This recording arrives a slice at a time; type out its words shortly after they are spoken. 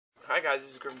guys,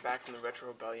 this is Griffin back from the Retro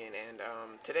Rebellion, and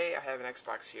today I have an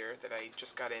Xbox here that I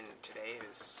just got in today. It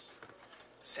is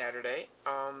Saturday,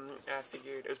 and I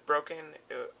figured it was broken.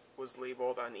 It was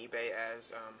labeled on eBay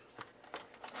as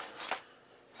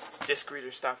disc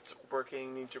reader stopped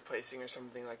working, needs replacing or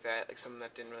something like that, like someone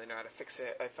that didn't really know how to fix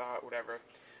it. I thought, whatever.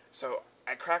 So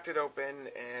I cracked it open,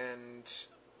 and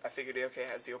I figured, okay, it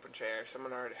has the open chair.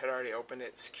 Someone had already opened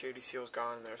it, security seal's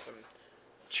gone, and there's some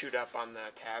chewed up on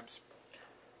the tabs.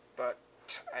 But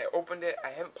I opened it. I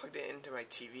haven't plugged it into my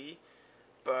TV,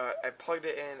 but I plugged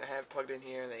it in. I have plugged in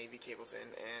here, and the AV cable's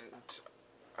in, and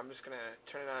I'm just going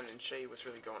to turn it on and show you what's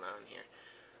really going on here.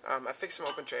 I fixed some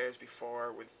open chairs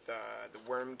before with the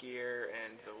worm gear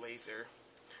and the laser,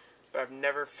 but I've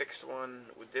never fixed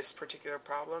one with this particular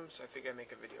problem, so I figured I'd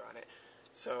make a video on it.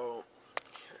 So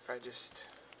if I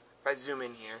zoom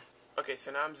in here. Okay,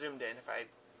 so now I'm zoomed in. If I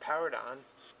power it on,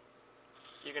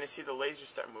 you're going to see the laser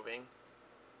start moving.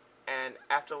 And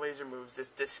after the laser moves, this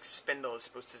disc spindle is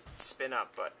supposed to spin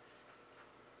up, but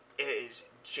it is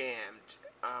jammed.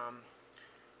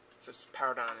 So it's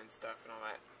powered on and stuff and all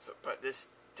that. So, but this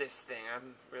thing,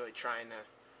 I'm really trying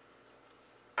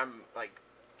to.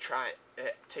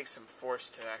 It takes some force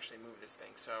to actually move this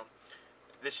thing. So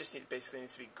this just basically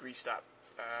needs to be greased up.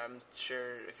 I'm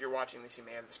sure if you're watching this, you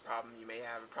may have this problem. You may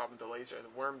have a problem with the laser or the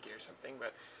worm gear or something.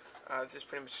 But this is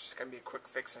pretty much just gonna be a quick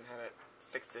fix on how to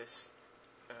fix this.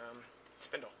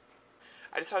 Spindle.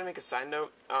 I just want to make a side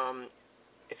note.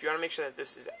 If you want to make sure that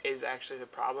this is actually the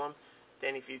problem,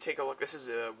 then if you take a look, this is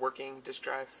a working disk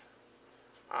drive,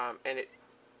 and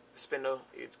spindle,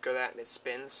 you go that and it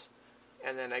spins,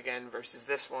 and then again versus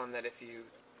this one that if you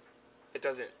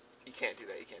can't do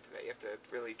that. You have to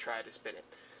really try to spin it.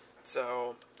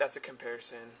 So that's a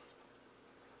comparison.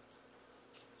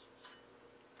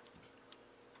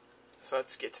 So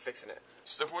let's get to fixing it.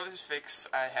 So for this fix,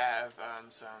 I have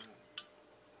some.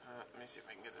 Let me see if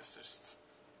I can get this. Just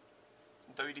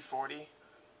WD-40,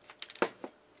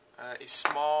 a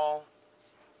small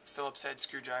Phillips head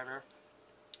screwdriver,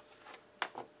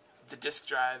 the disk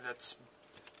drive that's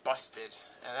busted,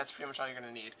 and that's pretty much all you're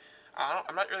gonna need.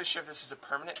 I'm not really sure if this is a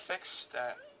permanent fix.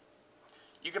 That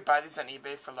you could buy these on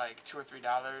eBay for like $2 or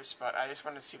 $3, but I just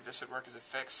wanted to see if this would work as a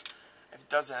fix. If it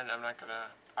doesn't, I'm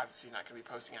obviously not gonna be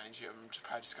posting on YouTube. I'm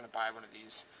probably just gonna buy one of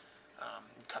these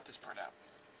and cut this part out.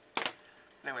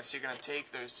 Anyway, so you're going to take,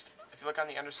 if you look on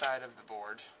the underside of the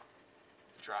board,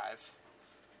 drive,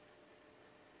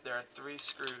 there are 3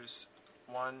 screws,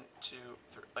 1, 2,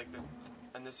 3,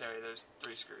 in this area there's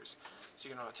 3 screws. So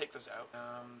you're going to want to take those out.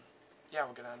 Yeah,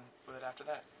 we'll get on with it after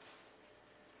that.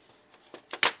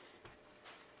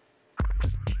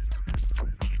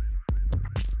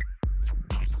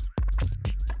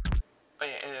 Oh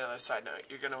yeah, and another side note,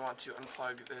 you're going to want to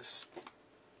unplug this.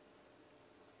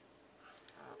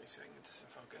 Let me see if I can get this in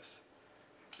focus.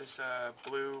 This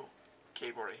blue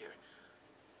cable right here.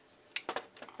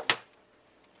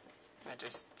 And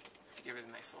just give it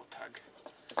a nice little tug.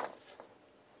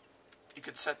 You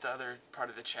could set the other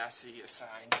part of the chassis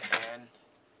aside, and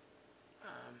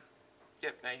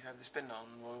yep, now you have the spindle,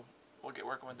 and we'll get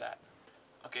working with that.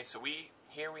 Okay, so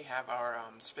here we have our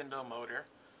spindle motor,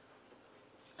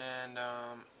 and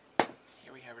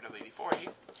here we have our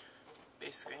WD-40.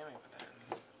 Basically, let me put that in.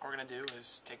 All we're going to do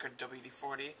is take our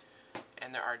WD-40,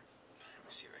 and there are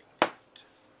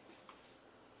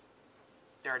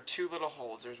 2 little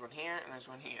holes. There's one here, and there's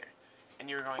one here. And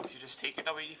you're going to just take your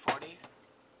WD-40,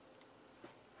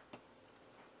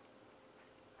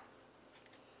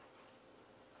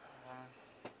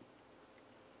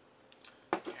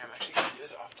 I'm actually going to do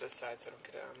this off to the side so I don't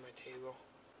get it on my table.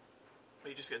 But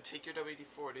you're just going to take your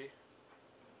WD-40,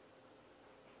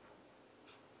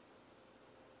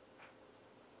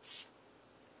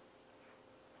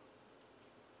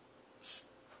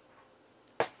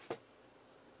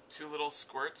 two little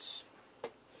squirts.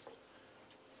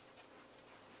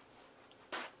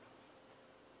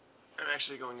 I'm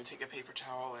actually going to take a paper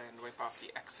towel and wipe off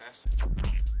the excess.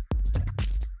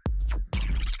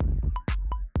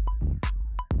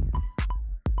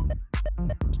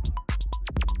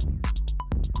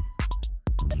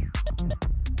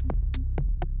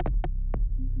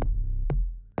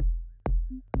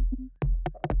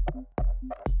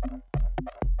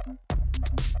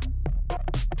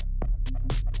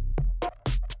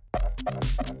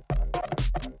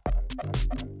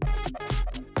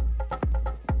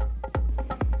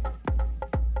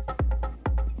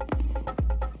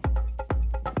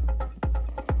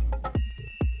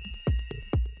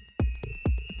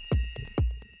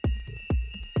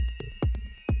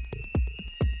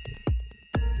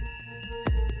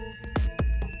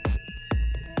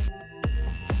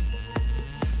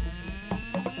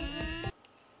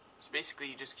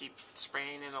 basically you just keep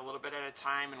spraying it a little bit at a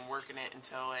time and working it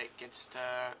until it gets to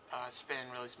spinning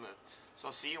really smooth. So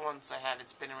I'll see you once I have it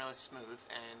spinning really smooth,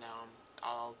 and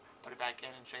I'll put it back in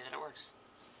and show you that it works.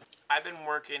 I've been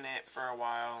working it for a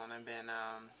while, and I've been,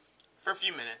 for a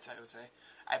few minutes I would say.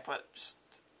 I put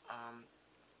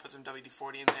some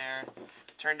WD-40 in there,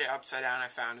 turned it upside down. I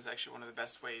found is actually one of the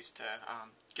best ways to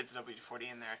get the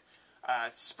WD-40 in there.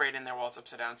 It's sprayed in there while it's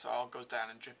upside down, so it all goes down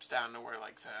and drips down to where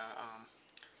like the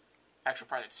actual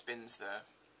part that spins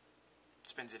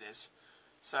it is.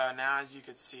 So now, as you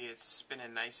can see, it's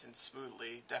spinning nice and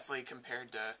smoothly, definitely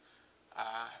compared to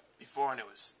before when it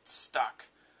was stuck.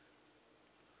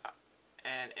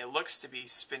 And it looks to be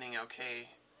spinning okay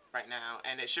right now,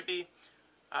 and it should be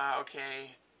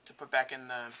okay to put back in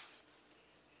the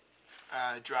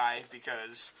drive,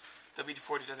 because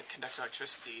WD-40 doesn't conduct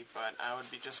electricity. But I would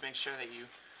just make sure that you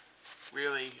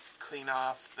really clean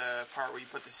off the part where you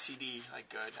put the CD like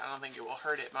good. I don't think it will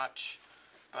hurt it much,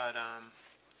 but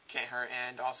can't hurt,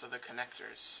 and also the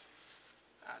connectors,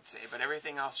 I'd say. But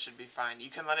everything else should be fine.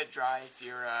 You can let it dry if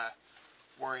you're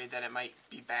worried that it might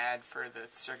be bad for the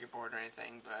circuit board or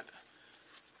anything, but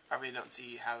I really don't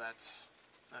see how that's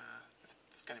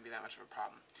it's going to be that much of a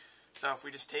problem. So if we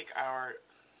just take our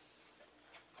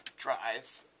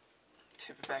drive,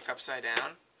 tip it back upside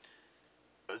down,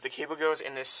 the cable goes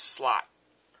in this slot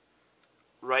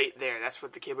right there. That's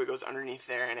what the cable goes underneath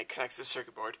there, and it connects the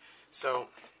circuit board. So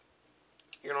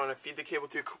you're going to want to feed the cable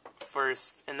through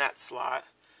first in that slot,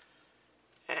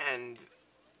 and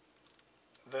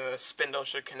the spindle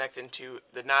should connect into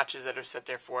the notches that are set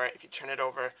there for it. If you turn it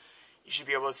over, you should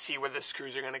be able to see where the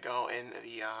screws are going to go in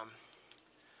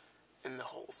the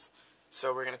holes.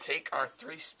 So we're going to take our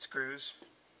 3 screws,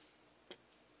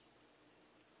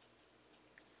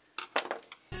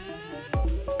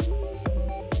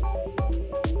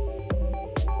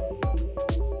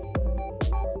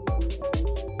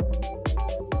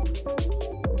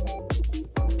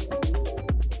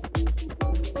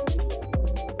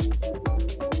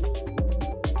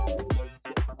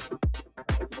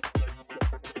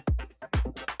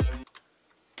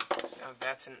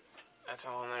 so that's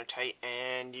all in there tight,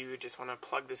 and you just want to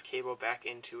plug this cable back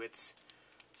into its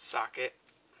socket.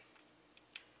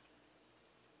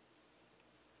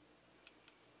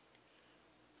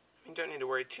 You don't need to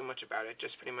worry too much about it,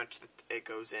 just pretty much that it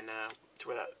goes in to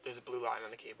where there's a blue line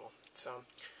on the cable. So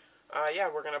yeah,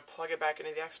 we're going to plug it back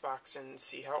into the Xbox and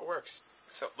see how it works.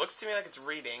 So it looks to me like it's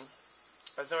reading.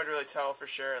 There's no way to really tell for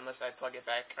sure unless I plug it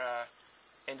back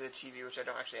into the TV, which I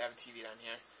don't actually have a TV down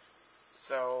here.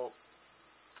 So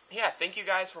yeah, thank you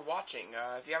guys for watching.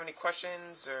 If you have any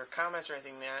questions or comments or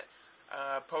anything like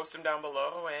that, post them down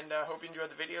below, and hope you enjoyed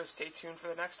the video. Stay tuned for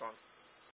the next one.